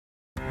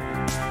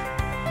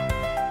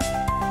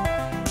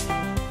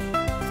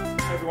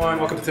everyone,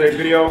 welcome to today's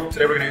video.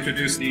 Today we're going to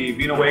introduce the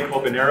VINOWAKE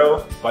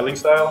OPENERO by Link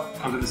Style. It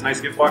comes in this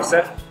nice gift box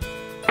set.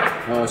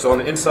 So on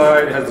the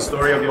inside it has the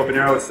story of the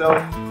OPENERO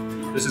itself.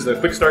 This is the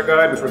quick start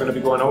guide, which we're going to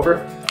be going over.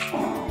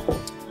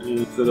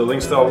 And so the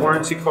Link Style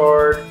warranty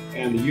card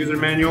and the user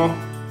manual.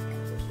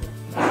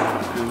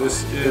 And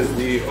this is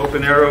the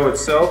OPENERO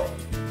itself.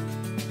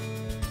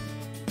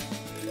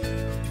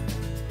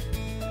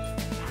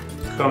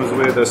 Comes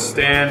with a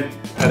stand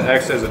that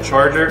acts as a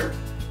charger.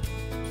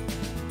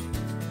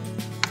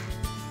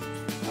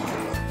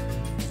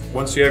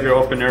 Once you have your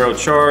OPENERO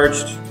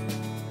charged,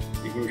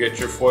 you can get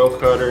your foil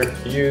cutter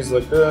used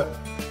like that.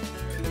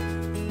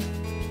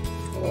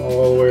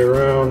 All the way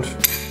around.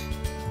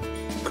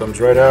 Comes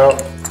right out.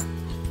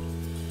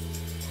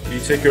 You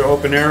take your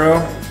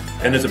OPENERO,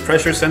 and there's a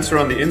pressure sensor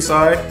on the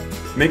inside.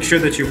 Make sure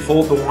that you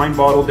hold the wine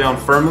bottle down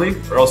firmly,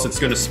 or else it's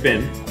going to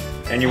spin.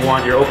 And you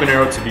want your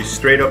OPENERO to be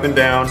straight up and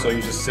down, so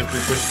you just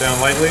simply push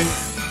down lightly,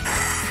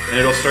 and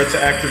it'll start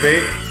to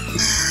activate.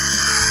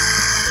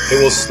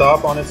 It will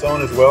stop on its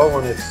own as well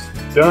when it's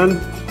done.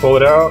 Pull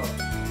it out,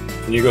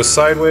 and you go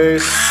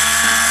sideways.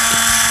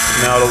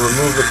 Now it'll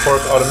remove the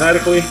cork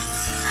automatically.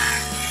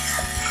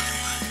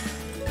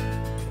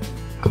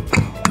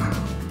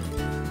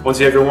 Once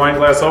you have your wine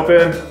glass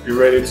open, you're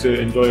ready to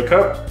enjoy a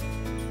cup.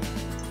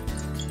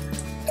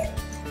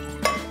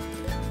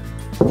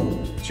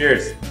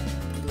 Cheers.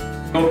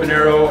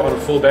 OPENERO on a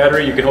full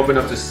battery, you can open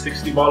up to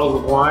 60 bottles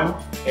of wine,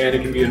 and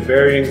it can be in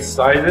varying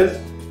sizes.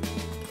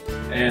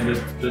 And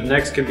the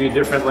necks can be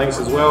different lengths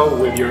as well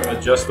with your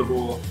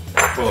adjustable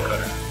foil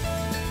cutter.